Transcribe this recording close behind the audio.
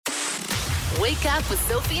Wake Up with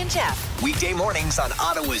Sophie and Jeff. Weekday mornings on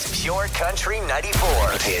Ottawa's Pure Country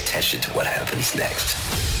 94. Pay attention to what happens next.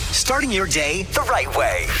 Starting your day the right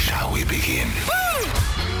way. Shall we begin?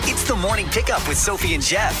 It's the morning pickup with Sophie and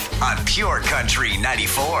Jeff on Pure Country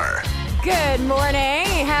 94. Good morning.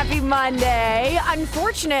 Happy Monday.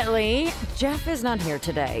 Unfortunately, Jeff is not here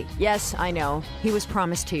today. Yes, I know. He was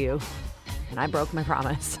promised to you, and I broke my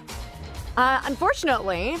promise.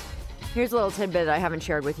 Unfortunately, here's a little tidbit I haven't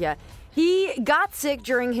shared with you. He got sick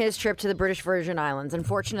during his trip to the British Virgin Islands.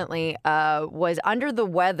 Unfortunately, was under the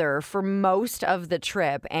weather for most of the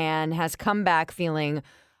trip and has come back feeling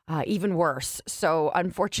even worse. So,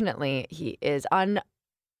 unfortunately, he is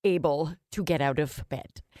unable to get out of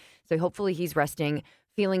bed. So hopefully he's resting,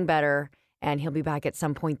 feeling better, and he'll be back at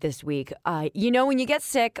some point this week. You know, when you get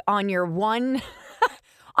sick on your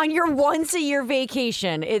on your once-a-year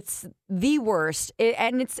vacation, it's the worst.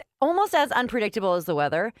 And it's almost as unpredictable as the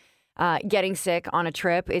weather. Getting sick on a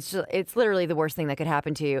trip, it's literally the worst thing that could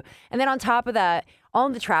happen to you. And then on top of that, all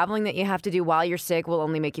of the traveling that you have to do while you're sick will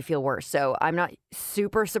only make you feel worse. So I'm not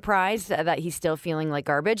super surprised that he's still feeling like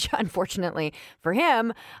garbage. Unfortunately for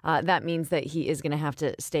him, that means that he is going to have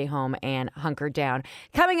to stay home and hunker down.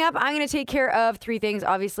 Coming up, I'm going to take care of three things,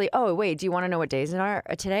 obviously. Oh, wait, do you want to know what days are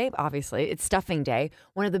today? Obviously, it's stuffing day.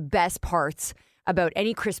 One of the best parts about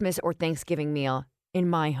any Christmas or Thanksgiving meal, in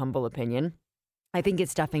my humble opinion. I think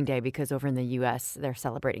it's stuffing day because over in the U.S., they're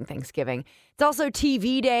celebrating Thanksgiving. It's also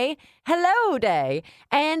TV day, hello day,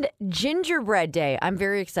 and gingerbread day. I'm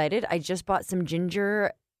very excited. I just bought some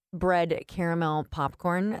gingerbread caramel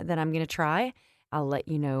popcorn that I'm going to try. I'll let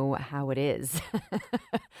you know how it is.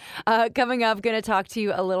 Coming up, going to talk to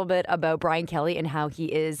you a little bit about Brian Kelly and how he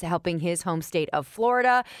is helping his home state of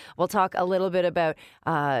Florida. We'll talk a little bit about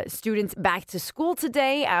students back to school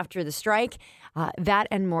today after the strike. That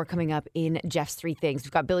and more coming up in Jeff's Three Things.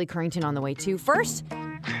 We've got Billy Currington on the way too. First,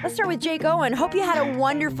 let's start with Jake Owen. Hope you had a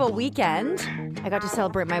wonderful weekend. I got to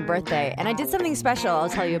celebrate my birthday, and I did something special. I'll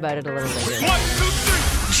tell you about it a little later.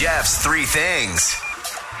 Jeff's Three Things.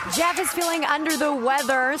 Jeff is feeling under the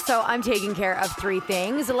weather, so I'm taking care of three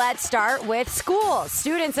things. Let's start with school.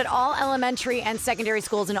 Students at all elementary and secondary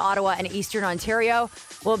schools in Ottawa and Eastern Ontario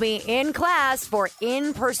will be in class for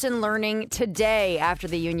in-person learning today after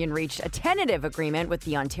the union reached a tentative agreement with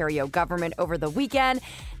the Ontario government over the weekend.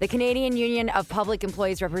 The Canadian Union of Public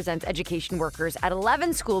Employees represents education workers at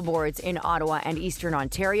 11 school boards in Ottawa and Eastern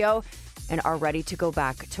Ontario and are ready to go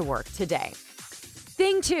back to work today.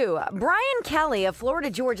 Thing two, Brian Kelly of Florida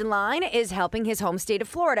Georgia Line is helping his home state of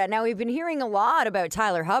Florida. Now, we've been hearing a lot about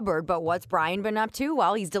Tyler Hubbard, but what's Brian been up to?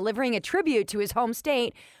 Well, he's delivering a tribute to his home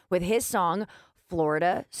state with his song,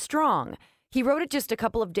 Florida Strong. He wrote it just a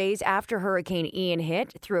couple of days after Hurricane Ian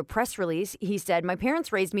hit. Through a press release, he said, "My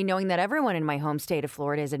parents raised me knowing that everyone in my home state of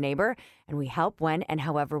Florida is a neighbor, and we help when and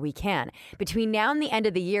however we can. Between now and the end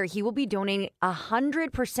of the year, he will be donating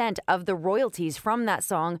 100% of the royalties from that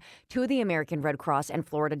song to the American Red Cross and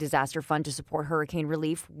Florida Disaster Fund to support hurricane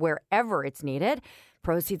relief wherever it's needed.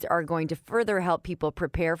 Proceeds are going to further help people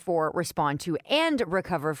prepare for, respond to, and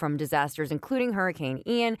recover from disasters, including Hurricane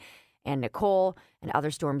Ian and Nicole and other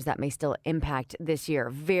storms that may still impact this year."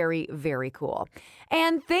 Very, very cool.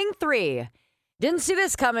 And thing three, didn't see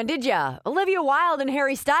this coming, did ya? Olivia Wilde and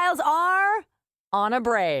Harry Styles are on a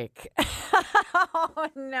break. Oh,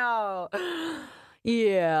 no.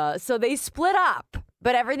 Yeah, so they split up,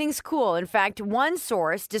 but everything's cool. In fact, one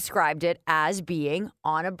source described it as being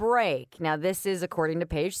on a break. Now, this is according to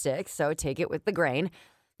Page 6, so take it with the grain.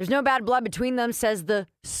 There's no bad blood between them, says the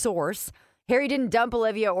source. Harry didn't dump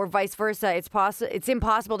Olivia or vice versa. It's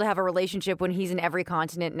impossible to have a relationship when he's in every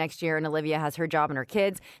continent next year and Olivia has her job and her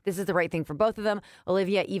kids. This is the right thing for both of them.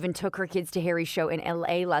 Olivia even took her kids to Harry's show in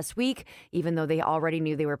LA last week, even though they already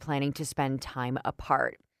knew they were planning to spend time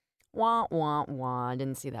apart. Wah, wah, wah.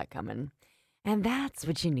 Didn't see that coming. And that's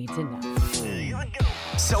what you need to know.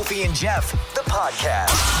 Sophie and Jeff, the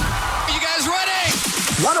podcast. Are you guys ready?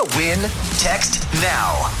 Want to win? Text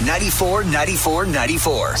now. 94 94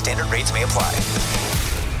 94. Standard rates may apply.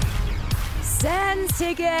 Sens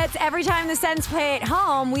tickets. Every time the Sens play at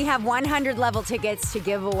home, we have 100 level tickets to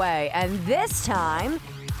give away. And this time,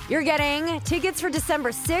 you're getting tickets for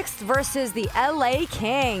December 6th versus the LA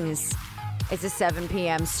Kings. It's a 7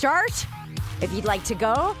 p.m. start. If you'd like to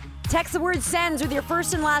go, text the word Sens with your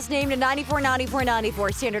first and last name to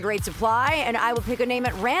 949494. Standard rates apply, and I will pick a name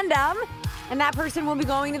at random, and that person will be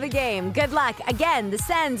going to the game. Good luck. Again, the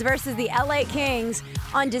Sens versus the LA Kings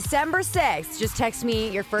on December 6th. Just text me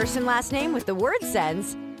your first and last name with the word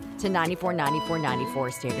Sens to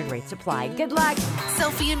 949494. Standard rates apply. Good luck.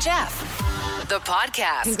 Sophie and Jeff, the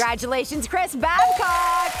podcast. Congratulations, Chris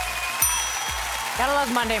Babcock. Gotta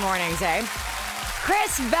love Monday mornings, eh?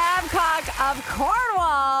 Chris Babcock of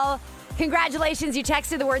Cornwall. Congratulations, you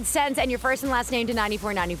texted the word sense and your first and last name to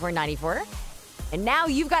 949494. And now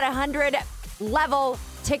you've got 100 level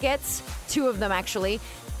tickets, 2 of them actually,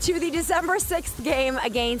 to the December 6th game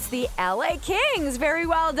against the LA Kings. Very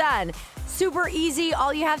well done. Super easy.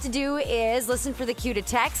 All you have to do is listen for the cue to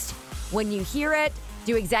text. When you hear it,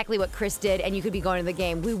 do exactly what Chris did, and you could be going to the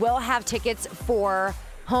game. We will have tickets for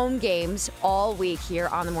home games all week here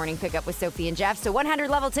on the Morning Pickup with Sophie and Jeff. So 100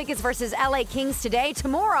 level tickets versus LA Kings today.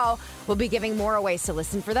 Tomorrow, we'll be giving more away, so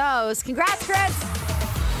listen for those. Congrats, Chris.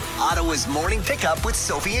 Ottawa's Morning Pickup with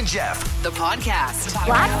Sophie and Jeff. The podcast.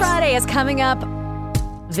 Black Friday is coming up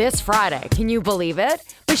this Friday. Can you believe it?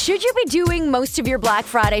 But should you be doing most of your Black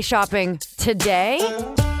Friday shopping today?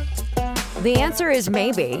 The answer is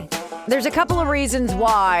maybe. There's a couple of reasons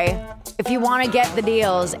why. If you want to get the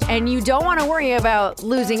deals and you don't want to worry about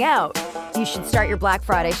losing out, you should start your Black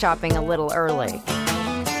Friday shopping a little early.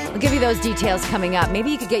 I'll give you those details coming up.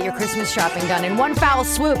 Maybe you could get your Christmas shopping done in one foul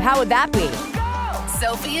swoop. How would that be?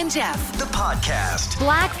 Sophie and Jeff. The podcast.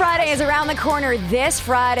 Black Friday is around the corner this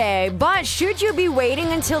Friday, but should you be waiting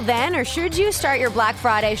until then, or should you start your Black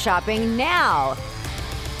Friday shopping now?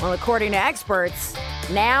 Well, according to experts,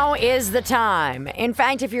 now is the time. In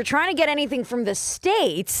fact, if you're trying to get anything from the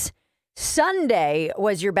States, Sunday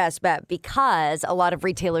was your best bet because a lot of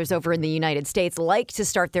retailers over in the United States like to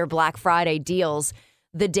start their Black Friday deals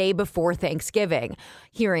the day before Thanksgiving.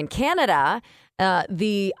 Here in Canada,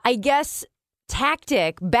 best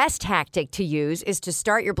tactic to use is to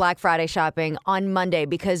start your Black Friday shopping on Monday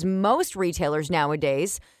because most retailers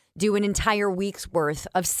nowadays do an entire week's worth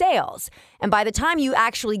of sales. And by the time you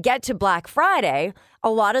actually get to Black Friday, a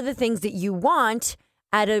lot of the things that you want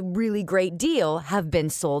at a really great deal have been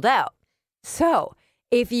sold out. So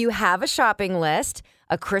if you have a shopping list,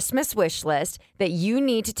 a Christmas wish list that you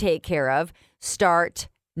need to take care of, start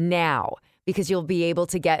now because you'll be able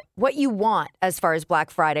to get what you want as far as Black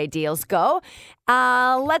Friday deals go.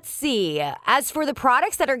 Let's see. As for the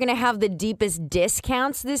products that are going to have the deepest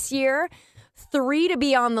discounts this year, 3 to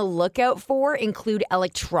be on the lookout for include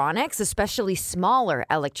electronics, especially smaller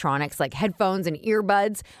electronics like headphones and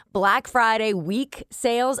earbuds. Black Friday week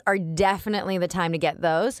sales are definitely the time to get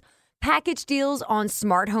those. Package deals on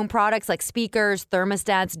smart home products like speakers,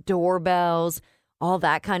 thermostats, doorbells, all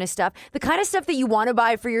that kind of stuff. The kind of stuff that you want to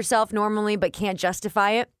buy for yourself normally but can't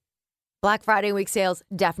justify it. Black Friday week sales,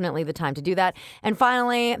 definitely the time to do that. And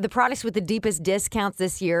finally, the products with the deepest discounts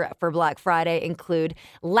this year for Black Friday include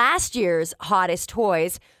last year's hottest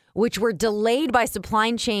toys, which were delayed by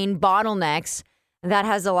supply chain bottlenecks. That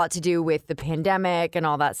has a lot to do with the pandemic and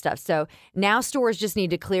all that stuff. So now stores just need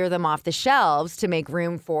to clear them off the shelves to make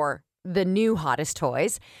room for the new hottest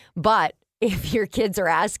toys. But if your kids are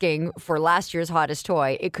asking for last year's hottest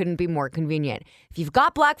toy, it couldn't be more convenient. If you've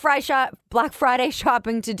got Black Friday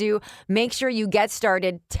shopping to do, make sure you get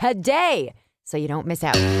started today so you don't miss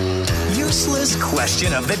out. Useless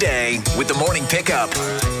question of the day with the Morning Pickup.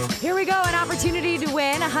 Here we go, an opportunity to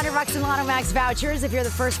win $100 in Lotto Max vouchers. If you're the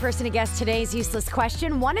first person to guess today's useless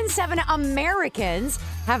question, 1 in 7 Americans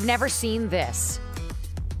have never seen this.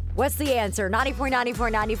 What's the answer?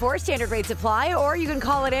 949494, standard rates apply, or you can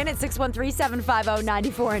call it in at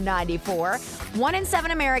 613-750-9494. 1 in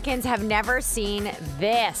 7 Americans have never seen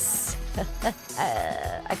this.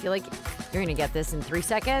 I feel like you're going to get this in 3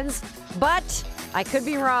 seconds, but I could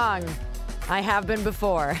be wrong. I have been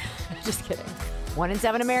before. Just kidding. 1 in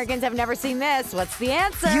 7 Americans have never seen this. What's the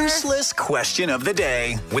answer? Useless question of the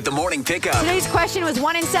day with the Morning Pickup. Today's question was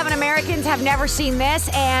 1 in 7 Americans have never seen this,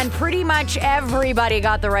 and pretty much everybody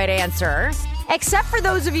got the right answer, except for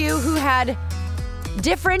those of you who had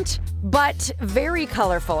different but very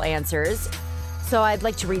colorful answers. So I'd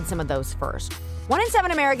like to read some of those first. 1 in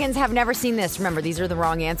 7 Americans have never seen this. Remember, these are the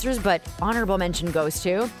wrong answers, but honorable mention goes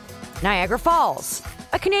to Niagara Falls.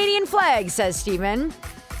 A Canadian flag, says Stephen.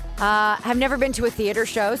 Have never been to a theater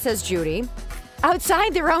show, says Judy.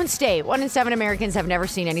 Outside their own state. 1 in 7 Americans have never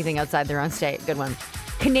seen anything outside their own state. Good one.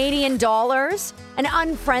 Canadian dollars. An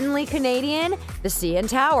unfriendly Canadian. The CN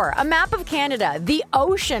Tower. A map of Canada. The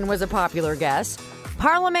ocean was a popular guess.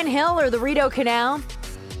 Parliament Hill or the Rideau Canal.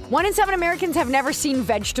 1 in 7 Americans have never seen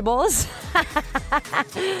vegetables.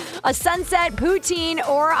 A sunset, poutine,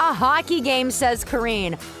 or a hockey game, says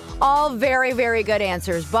Corrine. All very, very good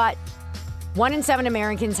answers, but 1 in 7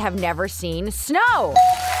 Americans have never seen snow.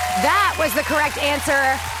 That was the correct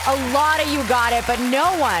answer. A lot of you got it, but no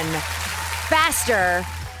one faster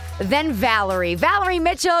than Valerie. Valerie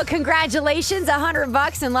Mitchell, congratulations.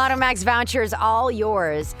 $100 and Lotto Max vouchers, all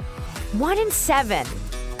yours. 1 in 7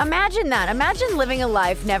 Imagine that. Imagine living a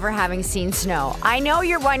life never having seen snow. I know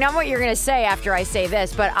what you're going to say after I say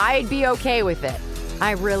this, but I'd be okay with it.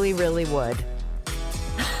 I really, really would.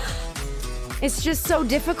 It's just so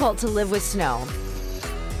difficult to live with snow.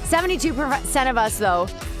 72% of us, though,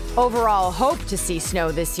 overall hope to see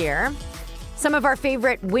snow this year. Some of our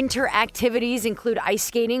favorite winter activities include ice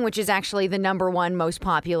skating, which is actually the number one most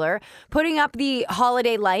popular, putting up the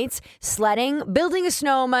holiday lights, sledding, building a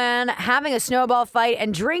snowman, having a snowball fight,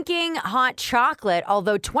 and drinking hot chocolate,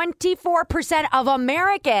 although 24% of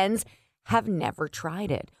Americans have never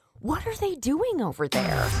tried it. What are they doing over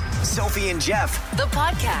there? Sophie and Jeff. The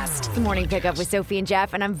podcast. The morning pickup with Sophie and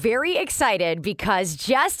Jeff, and I'm very excited because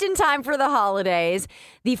just in time for the holidays,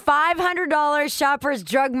 the $500 Shoppers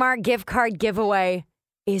Drug Mart gift card giveaway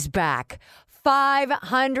is back.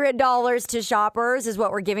 $500 to Shoppers is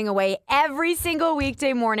what we're giving away every single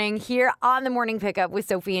weekday morning here on the morning pickup with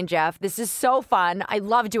Sophie and Jeff. This is so fun. I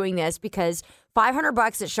love doing this because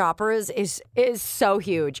 $500 at Shoppers is so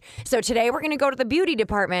huge. So today we're going to go to the beauty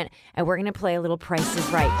department and we're going to play a little Price is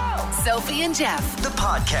Right. Sophie and Jeff. The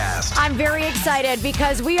podcast. I'm very excited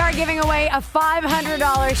because we are giving away a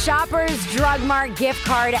 $500 Shoppers Drug Mart gift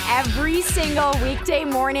card every single weekday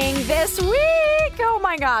morning this week. Oh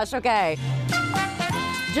my gosh. Okay.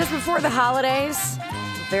 Just before the holidays,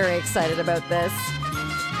 very excited about this.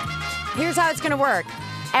 Here's how it's going to work.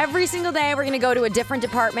 Every single day we're going to go to a different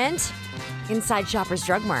department inside Shoppers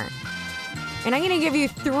Drug Mart. And I'm going to give you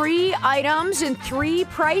 3 items and 3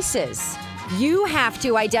 prices. You have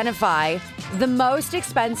to identify the most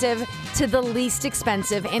expensive to the least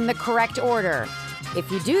expensive in the correct order. If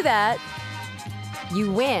you do that,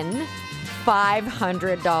 you win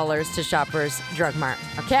 $500 to Shoppers Drug Mart.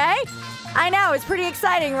 Okay? I know, it's pretty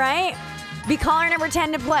exciting, right? Be caller number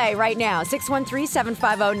 10 to play right now.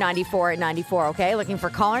 613-750-9494, okay? Looking for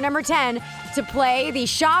caller number 10 to play the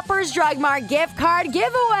Shoppers Drug Mart gift card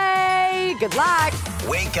giveaway. Good luck.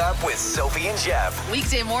 Wake up with Sophie and Jeff.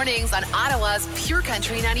 Weekday mornings on Ottawa's Pure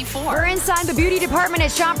Country 94. We're inside the beauty department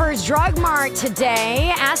at Shoppers Drug Mart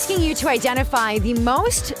today, asking you to identify the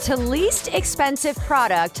most to least expensive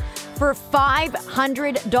product for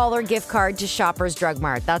 $500 gift card to Shoppers Drug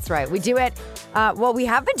Mart. That's right. We do it. We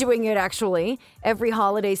have been doing it actually every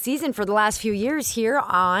holiday season for the last few years here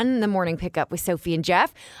on the morning pickup with Sophie and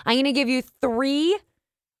Jeff. I'm going to give you 3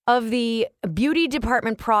 of the beauty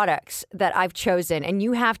department products that I've chosen, and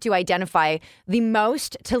you have to identify the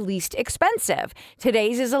most to least expensive.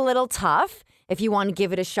 Today's is a little tough. If you want to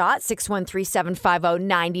give it a shot,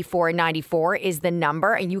 613-750-9494 is the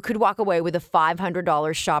number, and you could walk away with a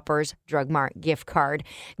 $500 Shoppers Drug Mart gift card.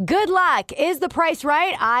 Good luck. Is the price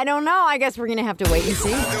right? I don't know. I guess we're going to have to wait and see.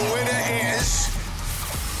 The winner is...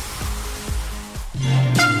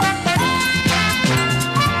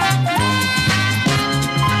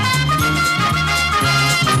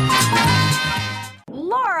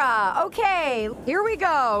 Laura, okay, here we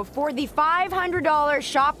go for the $500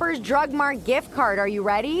 Shoppers Drug Mart gift card. Are you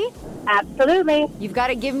ready? Absolutely. You've got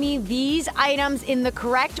to give me these items in the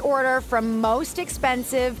correct order from most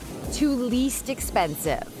expensive to least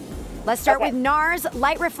expensive. Let's start with NARS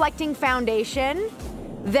Light Reflecting Foundation.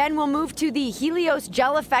 Then we'll move to the Helios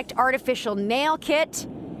Gel Effect Artificial Nail Kit.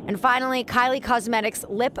 And finally, Kylie Cosmetics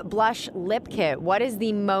Lip Blush Lip Kit. What is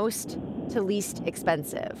the most to least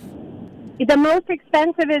expensive? The most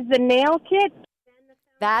expensive is the nail kit.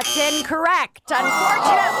 That's incorrect.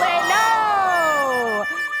 Unfortunately, no.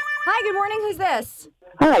 Hi, good morning. Who's this?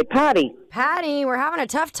 Hi, Patty. Patty, we're having a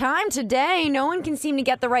tough time today. No one can seem to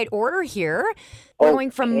get the right order here. We're going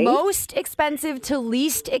from most expensive to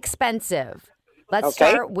least expensive. Let's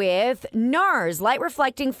start with NARS Light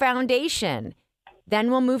Reflecting Foundation. Then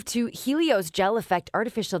we'll move to Helios Gel Effect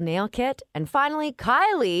Artificial Nail Kit. And finally,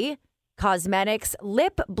 Kylie Cosmetics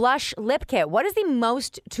Lip Blush Lip Kit. What is the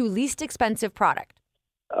most to least expensive product?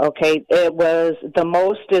 Okay, it was the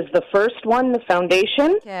most is the first one, the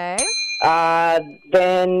foundation. Okay.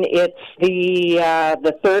 Then it's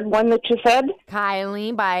the third one that you said.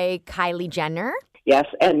 Kylie by Kylie Jenner. Yes,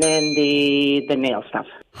 and then the nail stuff.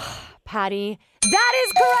 Patty, that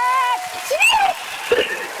is correct!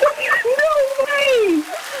 No way!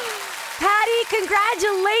 Patty,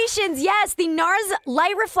 congratulations. Yes, the NARS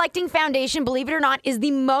Light Reflecting Foundation, believe it or not, is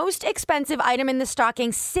the most expensive item in the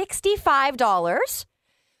stocking, $65.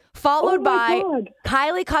 Followed by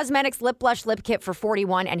Kylie Cosmetics Lip Blush Lip Kit for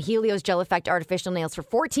 $41 and Helios Gel Effect Artificial Nails for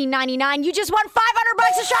 $14.99. You just won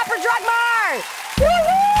 $500 to Shoppers Drug Mart!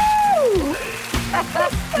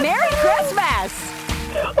 Woohoo! Merry Christmas!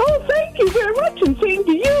 Oh, thank you very much, and same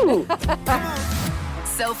to you.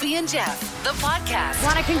 Sophie and Jeff, the podcast.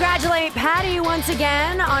 Want to congratulate Patty once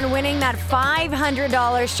again on winning that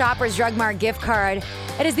 $500 Shoppers Drug Mart gift card.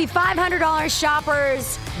 It is the $500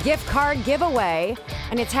 Shoppers gift card giveaway,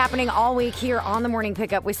 and it's happening all week here on the Morning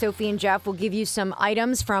Pickup with Sophie and Jeff. We'll give you some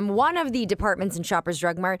items from one of the departments in Shoppers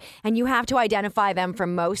Drug Mart, and you have to identify them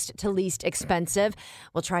from most to least expensive.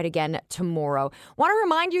 We'll try it again tomorrow. Want to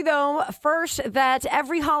remind you, though, first that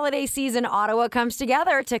every holiday season, Ottawa comes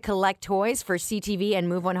together to collect toys for CTV and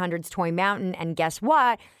Move 100's Toy Mountain, and guess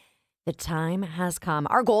what? The time has come.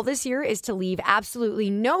 Our goal this year is to leave absolutely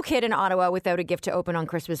no kid in Ottawa without a gift to open on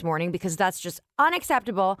Christmas morning, because that's just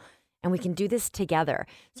unacceptable, and we can do this together.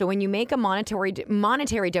 So when you make a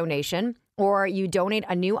monetary donation or you donate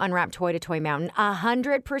a new unwrapped toy to Toy Mountain,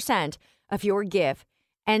 100% of your gift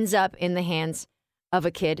ends up in the hands of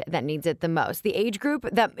a kid that needs it the most. The age group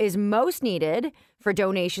that is most needed for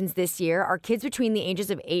donations this year are kids between the ages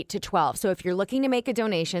of 8 to 12. So if you're looking to make a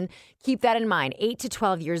donation, keep that in mind. 8 to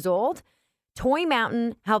 12 years old. Toy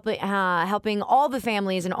Mountain helping all the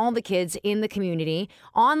families and all the kids in the community.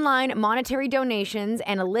 Online monetary donations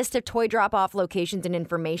and a list of toy drop-off locations and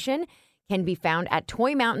information can be found at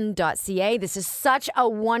toymountain.ca. This is such a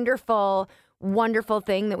wonderful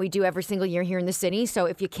thing that we do every single year here in the city. So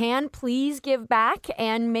if you can, please give back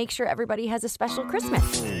and make sure everybody has a special Christmas.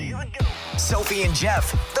 Sophie and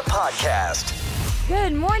Jeff, the podcast.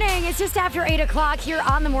 Good morning. It's just after 8 o'clock here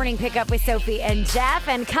on the Morning Pickup with Sophie and Jeff.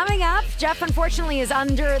 And coming up, Jeff unfortunately is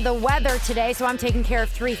under the weather today, so I'm taking care of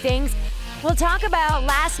three things. We'll talk about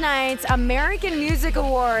last night's American Music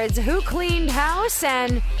Awards, who cleaned house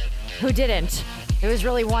and who didn't. It was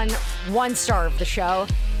really one star of the show.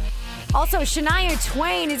 Also, Shania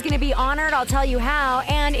Twain is going to be honored. I'll tell you how.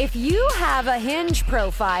 And if you have a Hinge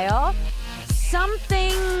profile,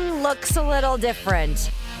 something looks a little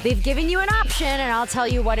different. They've given you an option, and I'll tell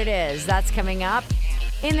you what it is. That's coming up.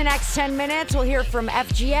 In the next 10 minutes, we'll hear from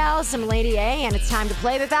FGL, some Lady A, and it's time to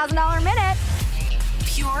play the $1,000 Minute.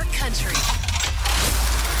 Pure Country.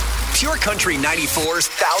 Pure Country 94's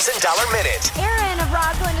 $1,000 Minute. Aaron of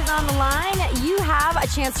Rockland is on the line. You have a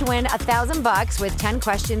chance to win $1,000 with 10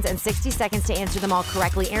 questions and 60 seconds to answer them all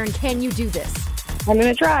correctly. Aaron, can you do this? I'm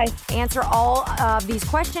going to try. Answer all of these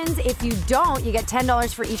questions. If you don't, you get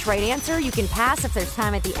 $10 for each right answer. You can pass if there's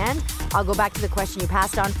time at the end. I'll go back to the question you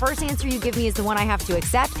passed on. First answer you give me is the one I have to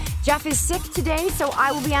accept. Jeff is sick today, so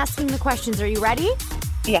I will be asking the questions. Are you ready?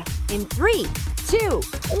 Yeah. In 3, 2,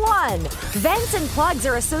 1. Vents and plugs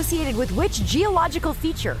are associated with which geological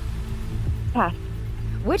feature? Pass.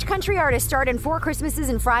 Which country artist starred in Four Christmases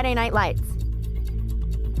and Friday Night Lights?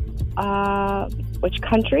 Which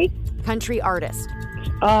country? Country artist.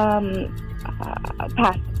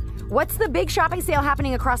 Pass. What's the big shopping sale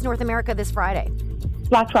happening across North America this Friday?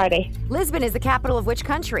 Black Friday. Lisbon is the capital of which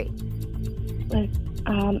country?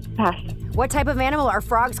 Pass. What type of animal are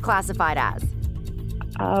frogs classified as?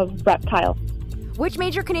 Reptile. Which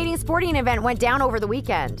major Canadian sporting event went down over the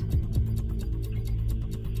weekend?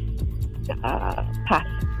 Pass.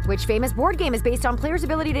 Which famous board game is based on players'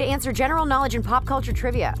 ability to answer general knowledge and pop culture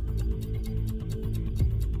trivia?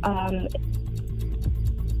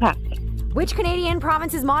 Pass. Which Canadian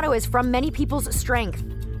province's motto is from many people's strength?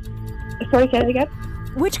 Sorry, say it again.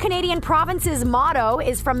 Which Canadian province's motto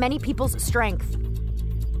is from many people's strength?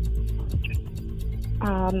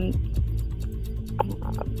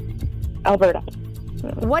 Alberta.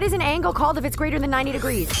 What is an angle called if it's greater than 90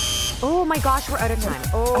 degrees? Oh my gosh, we're out of time.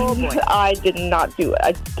 Oh boy. I did not do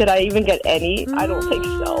it. Did I even get any? I don't think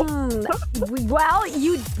so. Well,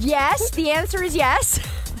 yes. The answer is yes.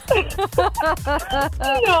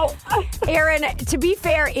 No. Aaron, to be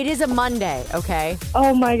fair, it is a Monday, okay?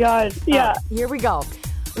 Oh my God. Yeah. Here we go.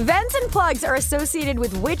 Vents and plugs are associated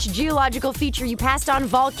with which geological feature? You passed on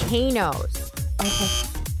volcanoes. Okay.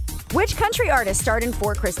 Which country artist starred in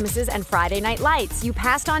Four Christmases and Friday Night Lights? You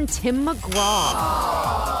passed on Tim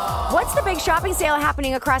McGraw. What's the big shopping sale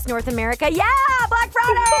happening across North America? Yeah, Black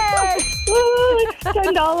Friday!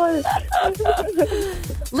 $10.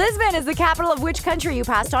 Lisbon is the capital of which country? You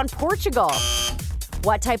passed on Portugal.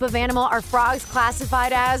 What type of animal are frogs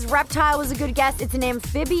classified as? Reptile was a good guess. It's an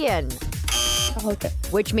amphibian. Okay.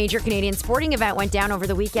 Which major Canadian sporting event went down over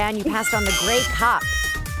the weekend? You passed on the Grey Cup.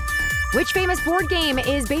 Which famous board game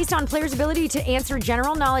is based on players' ability to answer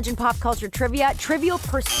general knowledge and pop culture trivia? Trivial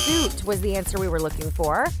Pursuit was the answer we were looking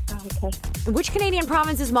for. Okay. Which Canadian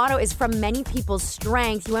province's motto is from many people's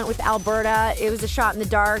strength? You went with Alberta. It was a shot in the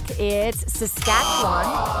dark. It's Saskatchewan.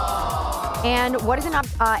 And what is an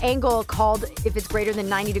angle called if it's greater than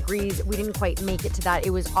 90 degrees? We didn't quite make it to that. It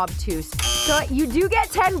was obtuse. So you do get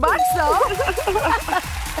 $10 though.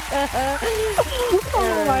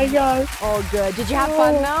 Oh, my gosh. Oh, good. Did you have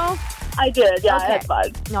fun, though? I did. Yeah, I Okay. had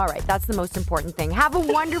fun. All right. That's the most important thing. Have a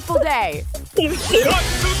wonderful day.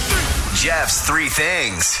 Jeff's three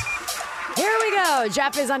things. Here we go.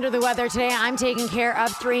 Jeff is under the weather today. I'm taking care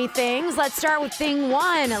of three things. Let's start with thing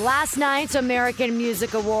one. Last night's American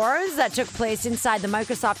Music Awards that took place inside the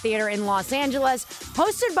Microsoft Theater in Los Angeles,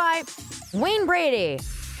 hosted by Wayne Brady.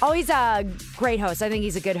 Oh, he's a great host. I think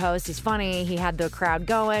he's a good host. He's funny. He had the crowd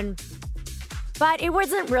going. But it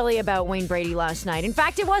wasn't really about Wayne Brady last night. In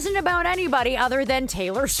fact, it wasn't about anybody other than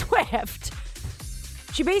Taylor Swift.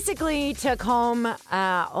 She basically took home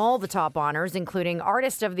all the top honors, including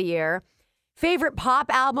Artist of the Year, Favorite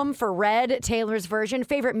Pop Album for Red, Taylor's version,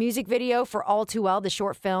 Favorite Music Video for All Too Well, the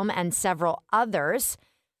short film, and several others.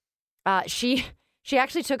 She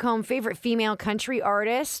actually took home Favorite Female Country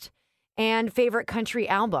Artist and Favorite Country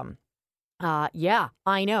Album. Yeah,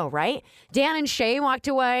 I know, right? Dan and Shay walked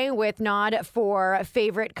away with nod for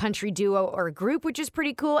Favorite Country Duo or Group, which is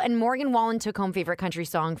pretty cool. And Morgan Wallen took home Favorite Country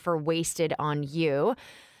Song for Wasted on You.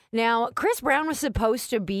 Now, Chris Brown was supposed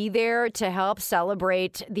to be there to help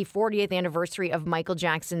celebrate the 40th anniversary of Michael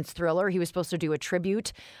Jackson's Thriller. He was supposed to do a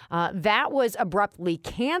tribute. That was abruptly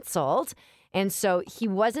canceled. And so he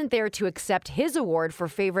wasn't there to accept his award for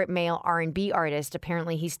Favorite Male R&B Artist.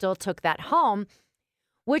 Apparently, he still took that home,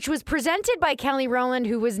 which was presented by Kelly Rowland,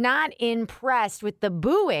 who was not impressed with the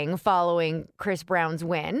booing following Chris Brown's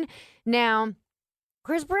win. Now,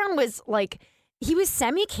 Chris Brown was he was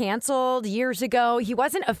semi-canceled years ago. He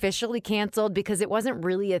wasn't officially canceled because it wasn't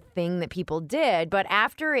really a thing that people did. But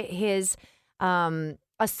after his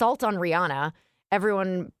assault on Rihanna,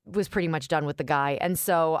 everyone was pretty much done with the guy. And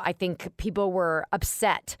so I think people were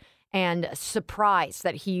upset and surprised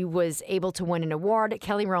that he was able to win an award.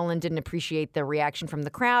 Kelly Rowland didn't appreciate the reaction from the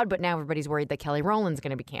crowd, but now everybody's worried that Kelly Rowland's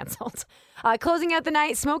going to be canceled. Closing out the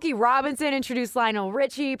night, Smokey Robinson introduced Lionel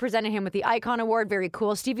Richie, presented him with the Icon Award. Very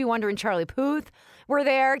cool. Stevie Wonder and Charlie Puth were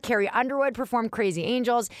there. Carrie Underwood performed Crazy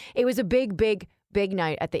Angels. It was a big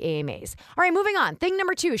night at the AMAs. All right, moving on. Thing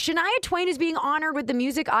number 2, Shania Twain is being honored with the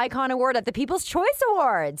Music Icon Award at the People's Choice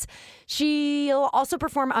Awards. She'll also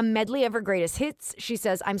perform a medley of her greatest hits. She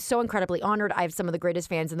says, I'm so incredibly honored. I have some of the greatest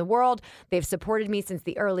fans in the world. They've supported me since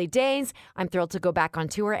the early days. I'm thrilled to go back on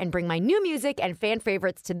tour and bring my new music and fan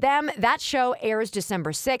favorites to them. That show airs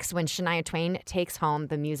December 6th when Shania Twain takes home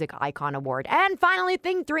the Music Icon Award. And finally,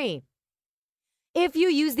 thing 3. If you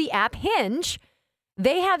use the app Hinge,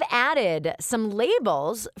 they have added some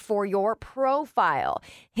labels for your profile.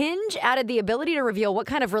 Hinge added the ability to reveal what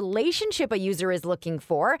kind of relationship a user is looking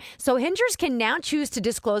for. So Hingers can now choose to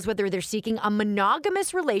disclose whether they're seeking a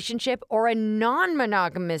monogamous relationship or a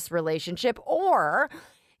non-monogamous relationship, or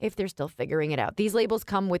if they're still figuring it out. These labels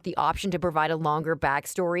come with the option to provide a longer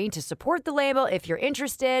backstory to support the label if you're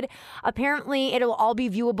interested. Apparently, it'll all be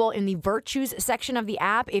viewable in the virtues section of the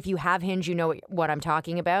app. If you have Hinge, you know what I'm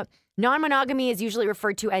talking about. Non-monogamy is usually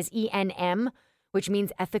referred to as ENM, which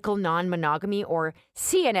means ethical non-monogamy, or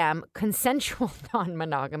CNM, consensual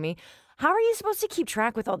non-monogamy. How are you supposed to keep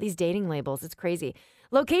track with all these dating labels? It's crazy.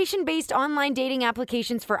 Location-based online dating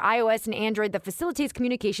applications for iOS and Android that facilitates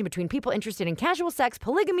communication between people interested in casual sex,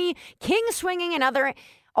 polygamy, king swinging, and other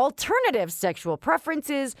alternative sexual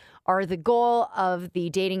preferences are the goal of the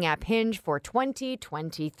dating app Hinge for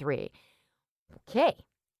 2023. Okay.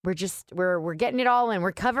 We're getting it all in.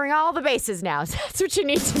 We're covering all the bases now. So that's what you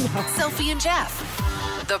need to know. Sophie and Jeff,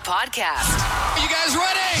 the podcast. Are you guys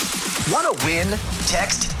ready? Want to win?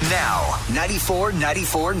 Text now.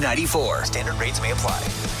 949494. Standard rates may apply.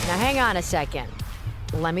 Now hang on a second.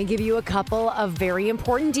 Let me give you a couple of very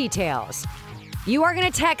important details. You are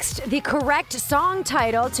going to text the correct song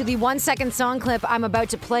title to the 1-second song clip I'm about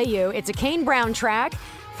to play you. It's a Kane Brown track.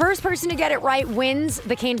 First person to get it right wins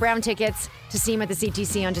the Kane Brown tickets to see him at the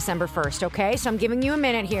CTC on December 1st, okay? So I'm giving you a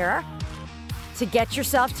minute here to get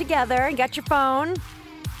yourself together and get your phone.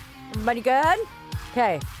 Everybody good?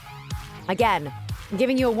 Okay. Again, I'm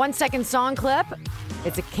giving you a 1-second song clip.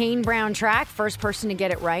 It's a Kane Brown track. First person to get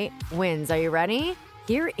it right wins. Are you ready?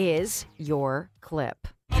 Here is your clip.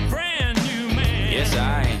 A brand new man. Yes,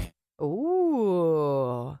 I.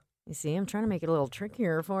 Ooh. You see, I'm trying to make it a little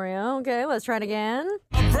trickier for you. Okay, let's try it again.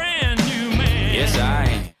 A brand new man. Yes,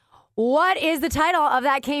 I. What is the title of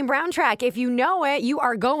that Kane Brown track? If you know it, you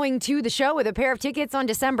are going to the show with a pair of tickets on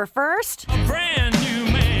December 1st. A brand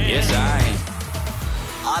new man. Yes, I.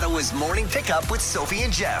 Ottawa's Morning Pickup with Sophie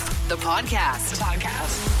and Jeff. The podcast.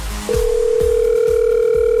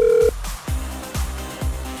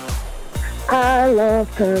 I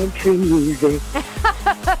love country music.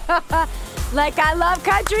 Like I love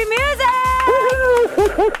country music!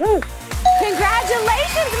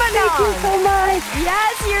 Congratulations, Manon. Thank you so much.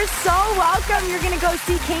 Yes, you're so welcome. You're going to go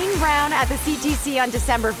see Kane Brown at the CTC on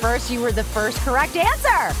December 1st. You were the first correct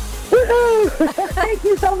answer. Woohoo! Thank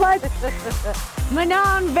you so much.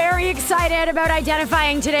 Manon, very excited about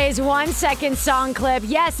identifying today's 1-second song clip.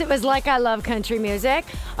 Yes, it was Like I Love Country Music.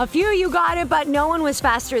 A few of you got it, but no one was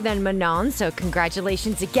faster than Manon, so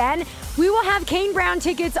congratulations again. We will have Kane Brown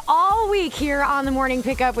tickets all week here on the Morning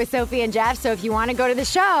Pickup with Sophie and Jeff, so if you want to go to the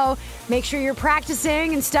show, make sure you're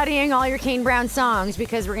practicing and studying all your Kane Brown songs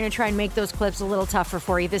because we're going to try and make those clips a little tougher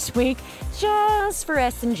for you this week, just for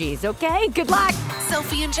S&Gs, okay? Good luck!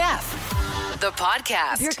 Sophie and Jeff, the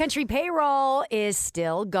podcast. Pure Country Payroll is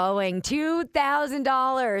still going.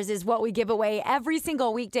 $2,000 is what we give away every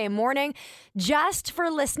single weekday morning just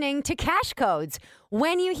for listening to cash codes.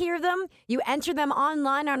 When you hear them, you enter them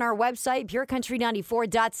online on our website,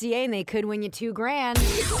 purecountry94.ca, and they could win you $2,000. And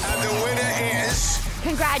the winner is...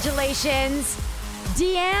 Congratulations,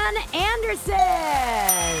 Deanne Anderson.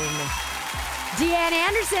 Deanne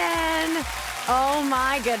Anderson. Oh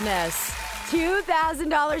my goodness.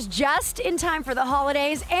 $2,000 just in time for the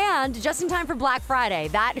holidays and just in time for Black Friday.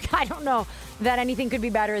 That, I don't know that anything could be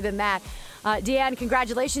better than that. Deanne,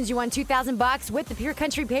 congratulations. You won $2,000 with the Pure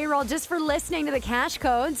Country Payroll just for listening to the cash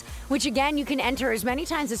codes, which again, you can enter as many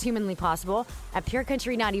times as humanly possible at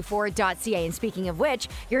purecountry94.ca. And speaking of which,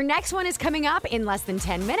 your next one is coming up in less than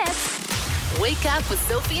 10 minutes. Wake up with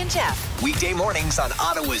Sophie and Jeff. Weekday mornings on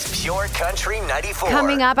Ottawa's Pure Country 94.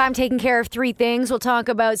 Coming up, I'm taking care of three things. We'll talk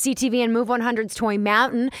about CTV and Move 100's Toy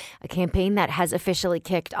Mountain, a campaign that has officially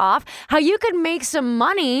kicked off. How you could make some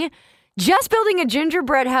money just building a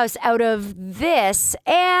gingerbread house out of this,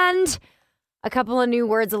 and a couple of new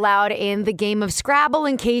words allowed in the game of Scrabble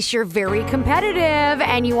in case you're very competitive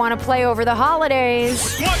and you want to play over the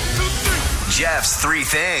holidays. Jeff's three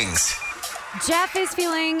things. Jeff is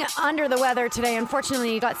feeling under the weather today.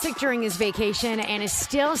 Unfortunately, he got sick during his vacation and is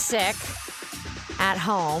still sick at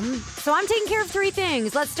home. So I'm taking care of three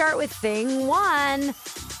things. Let's start with thing one.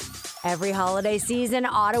 Every holiday season,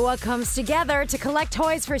 Ottawa comes together to collect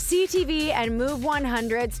toys for CTV and Move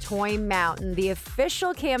 100's Toy Mountain. The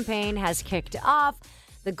official campaign has kicked off.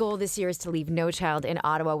 The goal this year is to leave no child in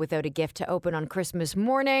Ottawa without a gift to open on Christmas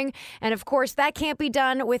morning. And of course, that can't be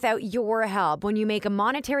done without your help. When you make a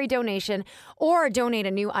monetary donation or donate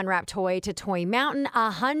a new unwrapped toy to Toy Mountain,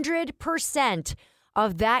 100%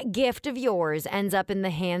 of that gift of yours ends up in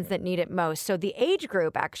the hands that need it most. So the age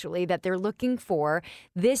group, actually, that they're looking for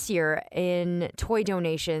this year in toy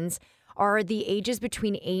donations are the ages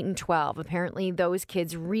between 8 and 12. Apparently, those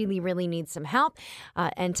kids really, really need some help.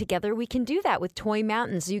 And together we can do that with Toy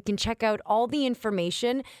Mountain. So you can check out all the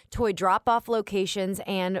information, toy drop-off locations,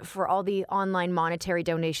 and for all the online monetary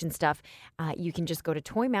donation stuff, you can just go to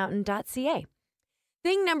toymountain.ca.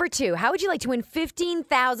 Thing number two, how would you like to win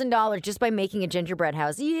 $15,000 just by making a gingerbread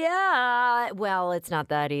house? Yeah, well, it's not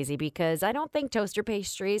that easy because I don't think toaster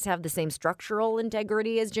pastries have the same structural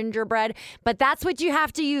integrity as gingerbread, but that's what you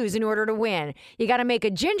have to use in order to win. You got to make a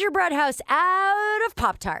gingerbread house out of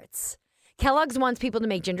Pop-Tarts. Kellogg's wants people to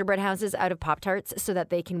make gingerbread houses out of Pop-Tarts so that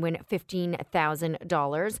they can win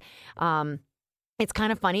 $15,000. It's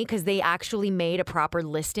kind of funny because they actually made a proper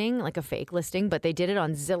listing, like a fake listing, but they did it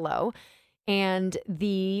on Zillow. And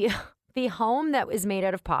the home that was made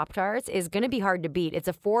out of Pop-Tarts is going to be hard to beat. It's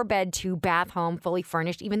a 4-bed, 2-bath home, fully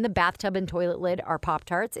furnished. Even the bathtub and toilet lid are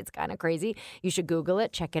Pop-Tarts. It's kind of crazy. You should Google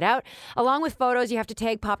it. Check it out. Along with photos, you have to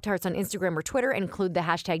tag Pop-Tarts on Instagram or Twitter and include the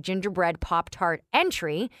hashtag gingerbread Pop-Tart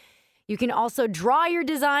entry. You can also draw your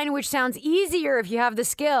design, which sounds easier if you have the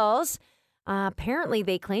skills. Apparently,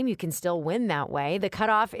 they claim you can still win that way. The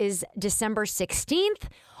cutoff is December 16th.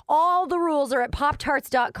 All the rules are at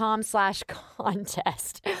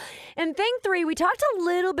poptarts.com/contest. And thing three, we talked a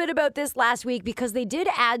little bit about this last week because they did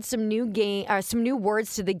add some new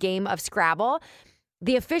words to the game of Scrabble.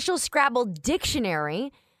 The official Scrabble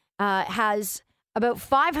dictionary has about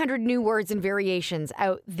 500 new words and variations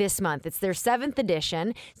out this month. It's their 7th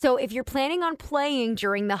edition. So if you're planning on playing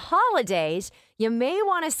during the holidays, you may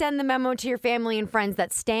want to send the memo to your family and friends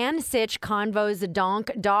that Stan, Sitch, Convos,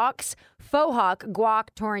 Donk, Docs, Fohawk, Guac,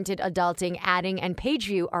 Torrented, Adulting, Adding, and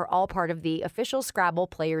Pageview are all part of the official Scrabble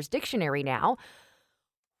Players Dictionary now.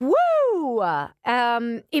 Woo!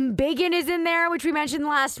 Embiggen is in there, which we mentioned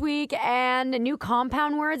last week, and new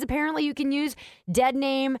compound words. Apparently you can use dead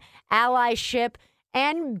name, allyship,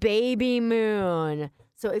 and baby moon.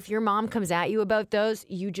 So if your mom comes at you about those,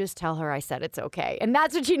 you just tell her I said it's okay. And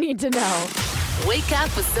that's what you need to know. Wake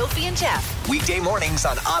up with Sophie and Jeff. Weekday mornings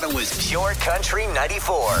on Ottawa's Pure Country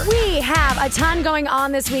 94. We have a ton going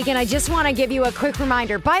on this week, and I just want to give you a quick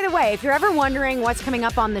reminder. By the way, if you're ever wondering what's coming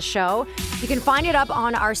up on the show, You can find it up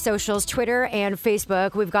on our socials, Twitter and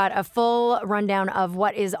Facebook. We've got a full rundown of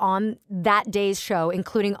what is on that day's show,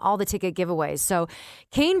 including all the ticket giveaways. So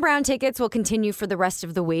Kane Brown tickets will continue for the rest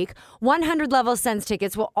of the week. 100 Level Sense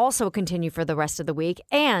tickets will also continue for the rest of the week.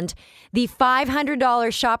 And the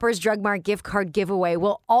 $500 Shoppers Drug Mart gift card giveaway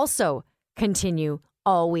will also continue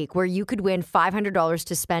all week, where you could win $500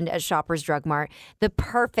 to spend at Shoppers Drug Mart, the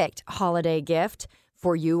perfect holiday gift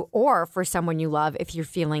for you or for someone you love if you're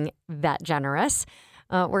feeling that generous.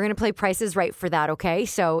 We're going to play Prices Right for that, okay?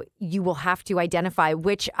 So you will have to identify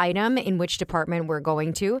which item in which department we're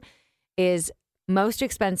going to is most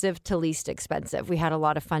expensive to least expensive. We had a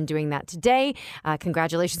lot of fun doing that today.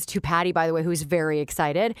 Congratulations to Patty, by the way, who's very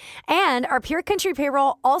excited. And our Pure Country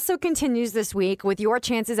payroll also continues this week with your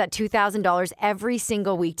chances at $2,000 every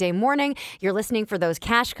single weekday morning. You're listening for those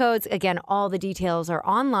cash codes. Again, all the details are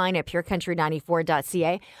online at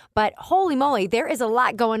purecountry94.ca. But holy moly, there is a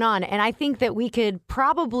lot going on. And I think that we could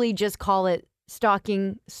probably just call it the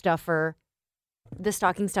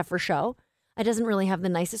Stocking Stuffer show. It doesn't really have the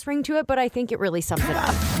nicest ring to it, but I think it really sums it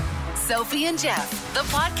up. Sophie and Jeff, the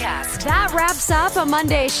podcast. That wraps up a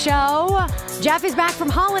Monday show. Jeff is back from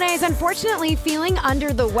holidays, unfortunately feeling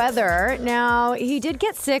under the weather. Now, he did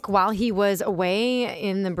get sick while he was away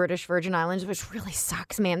in the British Virgin Islands, which really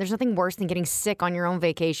sucks, man. There's nothing worse than getting sick on your own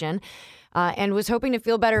vacation. And was hoping to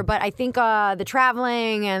feel better. But I think the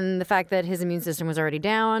traveling and the fact that his immune system was already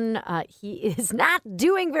down, he is not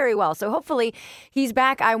doing very well. So hopefully he's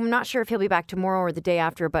back. I'm not sure if he'll be back tomorrow or the day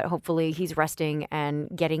after, but hopefully he's resting and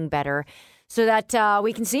getting better so that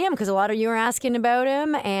we can see him, because a lot of you are asking about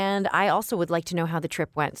him. And I also would like to know how the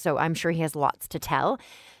trip went. So I'm sure he has lots to tell.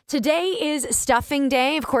 Today is Stuffing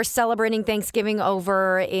Day, of course, celebrating Thanksgiving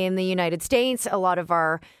over in the United States. A lot of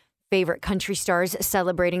our favorite country stars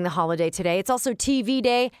celebrating the holiday today. It's also TV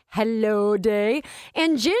Day, Hello Day,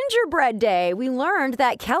 and Gingerbread Day. We learned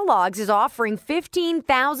that Kellogg's is offering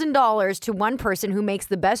 $15,000 to one person who makes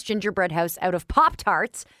the best gingerbread house out of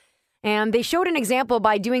Pop-Tarts. And they showed an example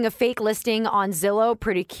by doing a fake listing on Zillow.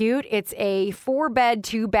 Pretty cute. It's a 4-bed,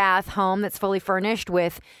 2-bath home that's fully furnished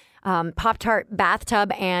with Pop-Tart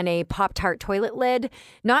bathtub and a Pop-Tart toilet lid.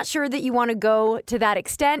 Not sure that you want to go to that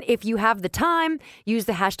extent. If you have the time, use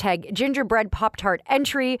the hashtag gingerbread Pop-Tart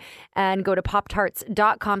entry and go to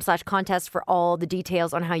poptarts.com/contest for all the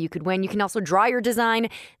details on how you could win. You can also draw your design.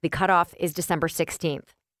 The cutoff is December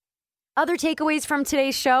 16th. Other takeaways from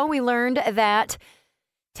today's show, we learned that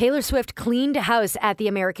Taylor Swift cleaned house at the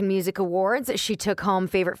American Music Awards. She took home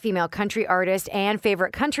Favorite Female Country Artist and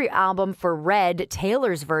Favorite Country Album for Red,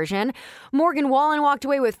 Taylor's version. Morgan Wallen walked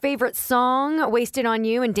away with Favorite Song, Wasted on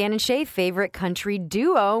You, and Dan and Shay, Favorite Country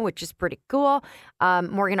Duo, which is pretty cool.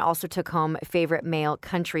 Morgan also took home Favorite Male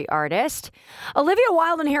Country Artist. Olivia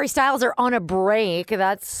Wilde and Harry Styles are on a break.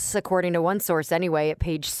 That's according to one source anyway at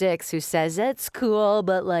Page 6, who says it's cool,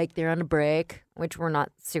 but like they're on a break, which we're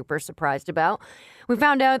not super surprised about. We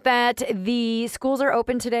found out that the schools are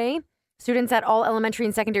open today. Students at all elementary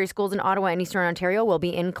and secondary schools in Ottawa and Eastern Ontario will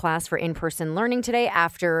be in class for in-person learning today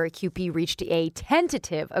after QP reached a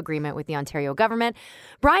tentative agreement with the Ontario government.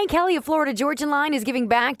 Brian Kelly of Florida Georgian Line is giving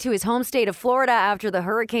back to his home state of Florida after the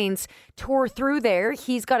hurricanes tore through there.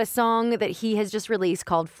 He's got a song that he has just released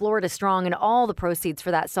called Florida Strong, and all the proceeds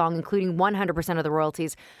for that song, including 100% of the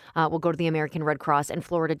royalties, will go to the American Red Cross and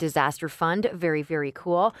Florida Disaster Fund. Very, very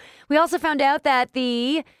cool. We also found out that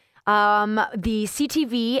the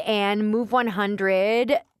CTV and Move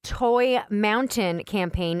 100 Toy Mountain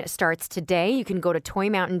campaign starts today. You can go to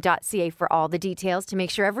toymountain.ca for all the details to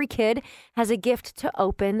make sure every kid has a gift to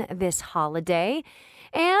open this holiday.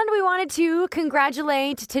 And we wanted to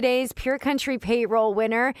congratulate today's Pure Country payroll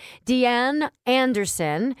winner, Deanne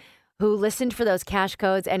Anderson, who listened for those cash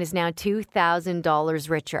codes and is now $2,000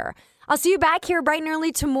 richer. I'll see you back here bright and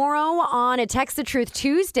early tomorrow on a Text the Truth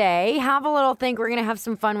Tuesday. Have a little think. We're going to have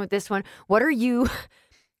some fun with this one. What are you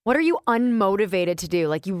unmotivated to do?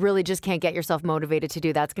 Like you really just can't get yourself motivated to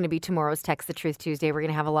do. That's going to be tomorrow's Text the Truth Tuesday. We're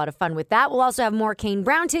going to have a lot of fun with that. We'll also have more Kane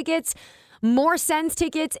Brown tickets, more Sens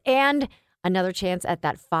tickets, and another chance at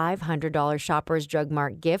that $500 Shoppers Drug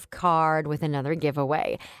Mart gift card with another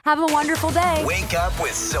giveaway. Have a wonderful day. Wake up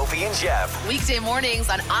with Sophie and Jeff. Weekday mornings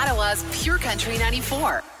on Ottawa's Pure Country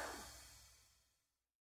 94.